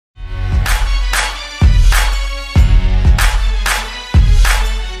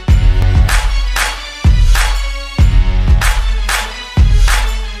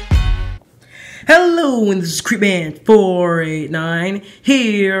and this is Creepman489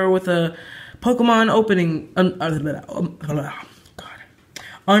 here with a Pokemon opening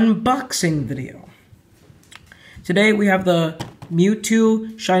unboxing video. Today we have the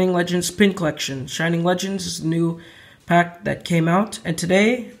Mewtwo Shining Legends Pin Collection. Shining Legends is the new pack that came out, and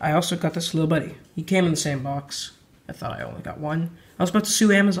today I also got this little buddy. He came in the same box. I thought I only got one. I was about to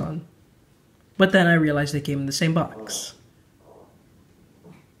sue Amazon, but then I realized they came in the same box.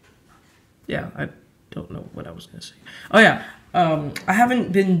 Yeah, I don't know what I was gonna say. Oh yeah, I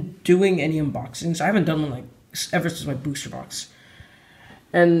haven't been doing any unboxings. I haven't done one like ever since my booster box,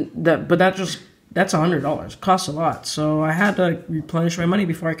 and that's $100. It costs a lot, so I had to replenish my money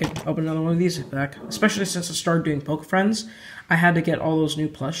before I could open another one of these back. Especially since I started doing Poke Friends, I had to get all those new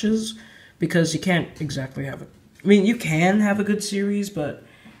plushes because you can't exactly have I mean, you can have a good series, but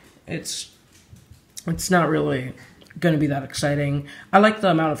it's not really going to be that exciting. I like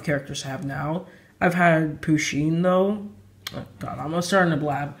the amount of characters I have now. I've had Pusheen though. Oh god, I'm starting to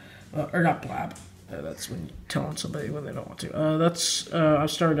blab. Or not blab. That's when you tell on somebody when they don't want to.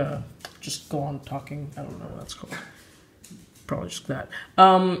 I've started to just go on talking. I don't know what that's called. Probably just that.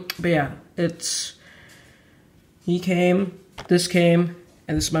 But yeah, he came, this came,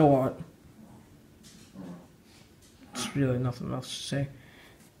 and this is my wallet. It's really nothing else to say.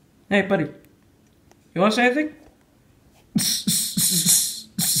 Hey buddy, you want to say anything?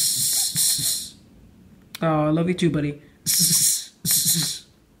 Oh, I love you too, buddy.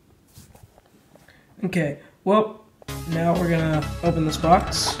 Okay, well, now we're gonna open this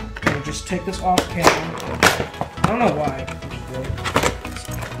box. And just take this off camera. I don't know why.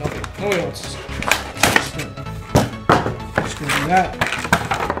 Nobody wants to see. Just gonna do that.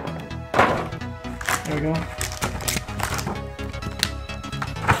 There we go.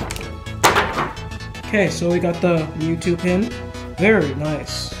 Okay, so we got the Mewtwo pin. Very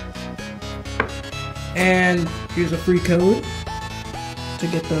nice. And here's a free code to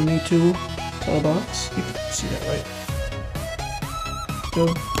get the Mewtwo box. You can see that, right? So,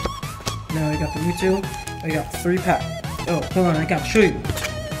 now I got the Mewtwo. I got 3 pack. Oh, hold on, I gotta show you.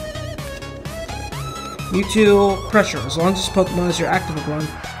 Mewtwo Pressure. As long as this Pokemon is your active Pokemon,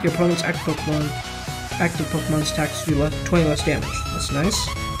 your opponent's active Pokemon's attacks do 20 less damage. That's nice.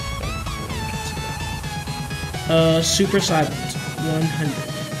 Super Silent,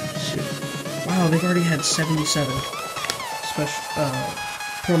 100. Wow, they've already had 77 special,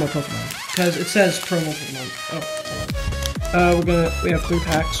 promo Pokemon. Because it says promo Pokemon. Oh, we have 3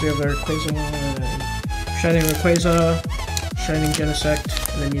 packs. We have the Rayquaza, Shining Rayquaza, Shining Genesect,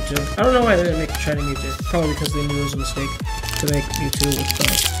 and then Mewtwo. I don't know why they didn't make Shining Mewtwo. Probably because they knew it was a mistake to make Mewtwo with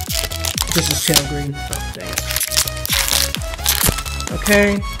this is tail green. Oh, dang it.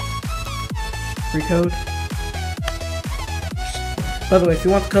 Okay. Free code. By the way, if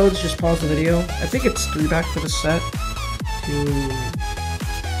you want the codes, just pause the video. I think it's 3 back for the set.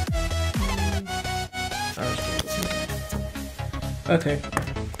 Okay.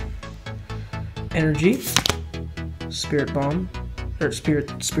 Energy. Spirit Bomb. Or Spirit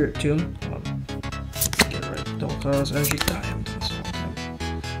Tomb. Get it right. Don't cause energy. Die.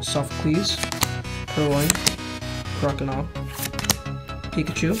 Sophocles. Purloin. Crocodile.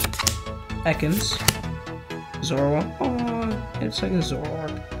 Pikachu. Ekans. Zorua. Oh, it's like a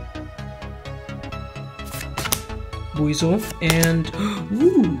Zoroark. Buizel. And,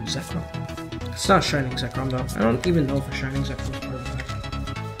 ooh, Zekrom. It's not a Shining Zekrom though. I don't even know if a Shining Zekrom is part of that.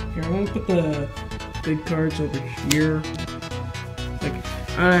 Here, I'm gonna put the big cards over here. Like,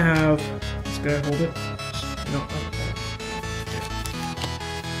 I have this guy, hold it. No,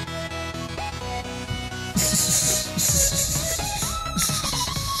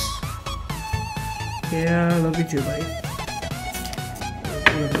 yeah, I love you too, buddy.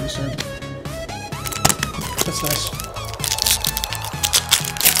 Whatever you said. That's nice.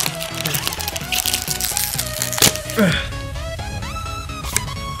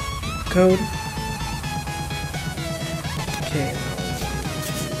 Code. Okay.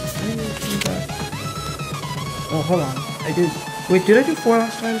 Oh, hold on. I did. Wait, did I do 4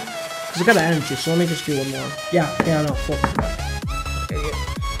 last time? Because I got an energy, so let me just do 1 more. Yeah, no, 4.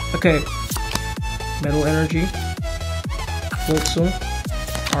 Okay. Metal Energy, Floatzel,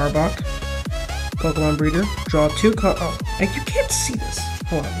 Arbok, Pokemon Breeder, draw 2 cards. Oh, you can't see this.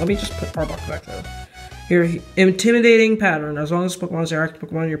 Hold on, let me just put Arbok back there. Here, Intimidating Pattern. As long as Pokemon's are active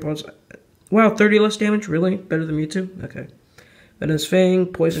Pokemon, your opponent's. Wow, 30 less damage? Really? Better than Mewtwo? Okay. Venomous Fang,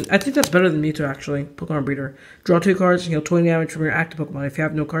 Poison. I think that's better than Mewtwo, actually. Pokemon Breeder. Draw 2 cards and heal 20 damage from your active Pokemon. If you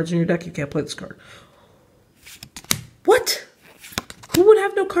have no cards in your deck, you can't play this card. What? Who would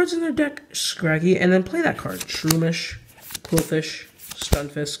have no cards in their deck? Scraggy, and then play that card. Shroomish, Quillfish,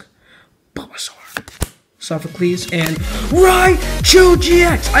 Stunfisk, Bulbasaur. Sophocles, and Raichu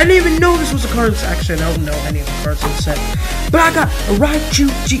GX! I didn't even know this was a card. Actually, I don't know any of the cards in the set. But I got a Raichu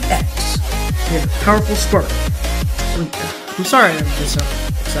GX. Yeah, powerful spark. I'm sorry I'm just so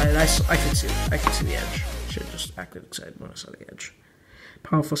excited. I can see it. I can see the edge. Should have just acted excited when I saw the edge.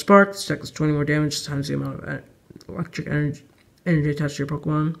 Powerful spark. This deck does 20 more damage times the amount of electric energy attached to your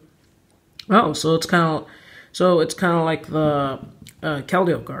Pokemon. Oh, so it's kind of like the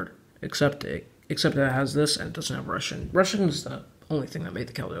Keldeo card, except that it has this and it doesn't have Russian. Russian is the only thing that made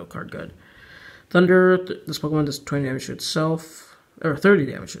the Keldeo card good. Thunder. This Pokemon does 20 damage to itself, or 30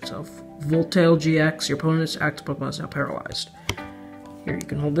 damage to itself. Voltail GX. Your opponent's active Pokemon is now paralyzed. Here, you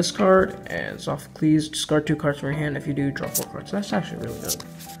can hold this card, and Sophocles, discard 2 cards from your hand. If you do, draw 4 cards. That's actually really good.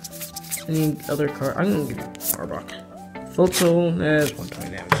 Any other card? I'm gonna give you Arbok. Voltail, there's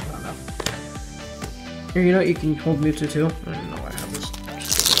 120 damage. I don't know. Here, you know, you can hold Mewtwo too. I don't know why I have this.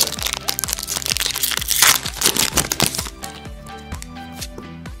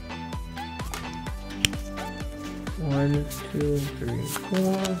 One, two, three, 4.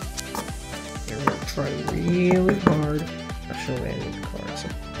 We're gonna try really hard. Actually, I need cards.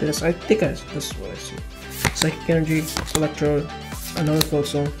 This, I think this is what I see. Psychic Energy, Electrode, another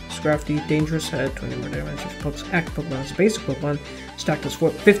Floatzel, Scrafty, Dangerous Head, 20 more damage. If active Pokemon is a basic Pokemon, stack does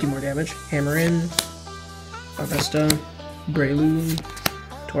 50 more damage. Hammer In, Arvesta, Breloom,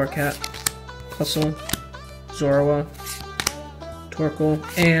 Torcat, Hustle, Zorua, Torkoal,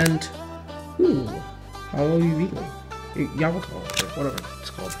 and Hollow Yveltal, Yveltal, or whatever it's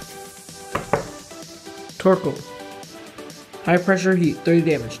called. Torkoal. High pressure heat, 30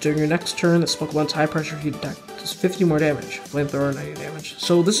 damage. During your next turn, this Pokemon's high pressure heat attack does 50 more damage. Flamethrower, 90 damage.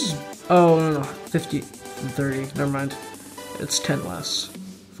 So this is, oh no, 50 and 30, never mind. It's 10 less.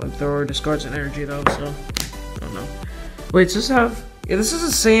 Flamethrower discards an energy though, so I don't know. Wait, does this have, yeah, this is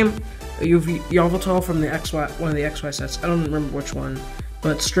the same Yveltal from the XY, one of the XY sets. I don't remember which one.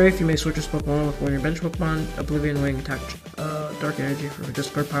 But Strafe, you may switch this Pokemon with one of your bench Pokemon. Oblivion Wing, attack Dark Energy for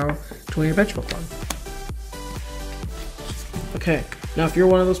discard power to one of your bench Pokemon. Okay, now if you're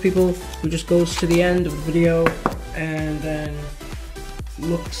one of those people who just goes to the end of the video and then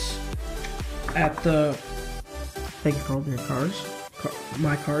looks at the, thank you for holding your cards,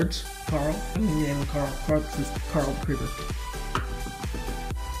 my cards, Carl, I'm gonna name him Carl, Carl Creeper.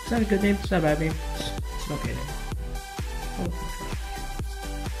 Is that a good name? Is that a bad name? It's an okay name. Oh.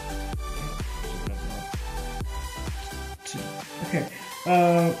 Okay,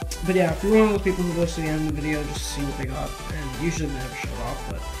 but yeah, if you're one of those people who goes to the end of the video just to see what they got, and usually they never show it off,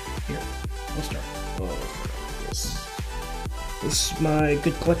 but here, we'll start. This is my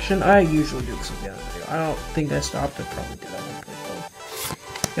good collection. I usually do this at the end of the video. I don't think I stopped. I probably did at one point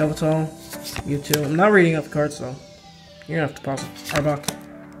though. Yveltal, Mewtwo. I'm not reading out the cards though. You're gonna have to pause it. Arbok,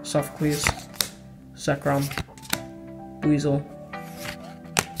 Sophocles, Zekrom, Weasel,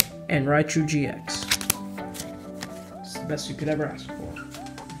 and Raichu GX. Best you could ever ask for.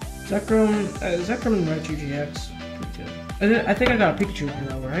 Zekrom and Raichu GX, pretty good. I think I got a Pikachu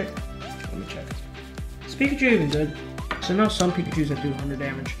now, right? Let me check. Is Pikachu even good? So I know some Pikachus that do 100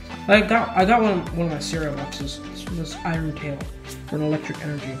 damage. I got one of my cereal boxes. This one is Iron Tail for an electric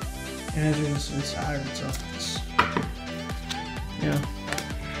energy, and it's iron, so it's, yeah.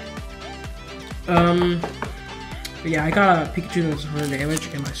 But yeah, I got a Pikachu that does 100 damage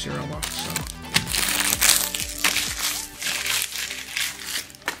in my cereal box. So.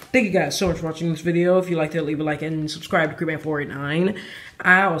 Thank you guys so much for watching this video. If you liked it, leave a like and subscribe to Creepman489.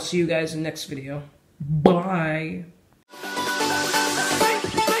 I'll see you guys in the next video. Bye.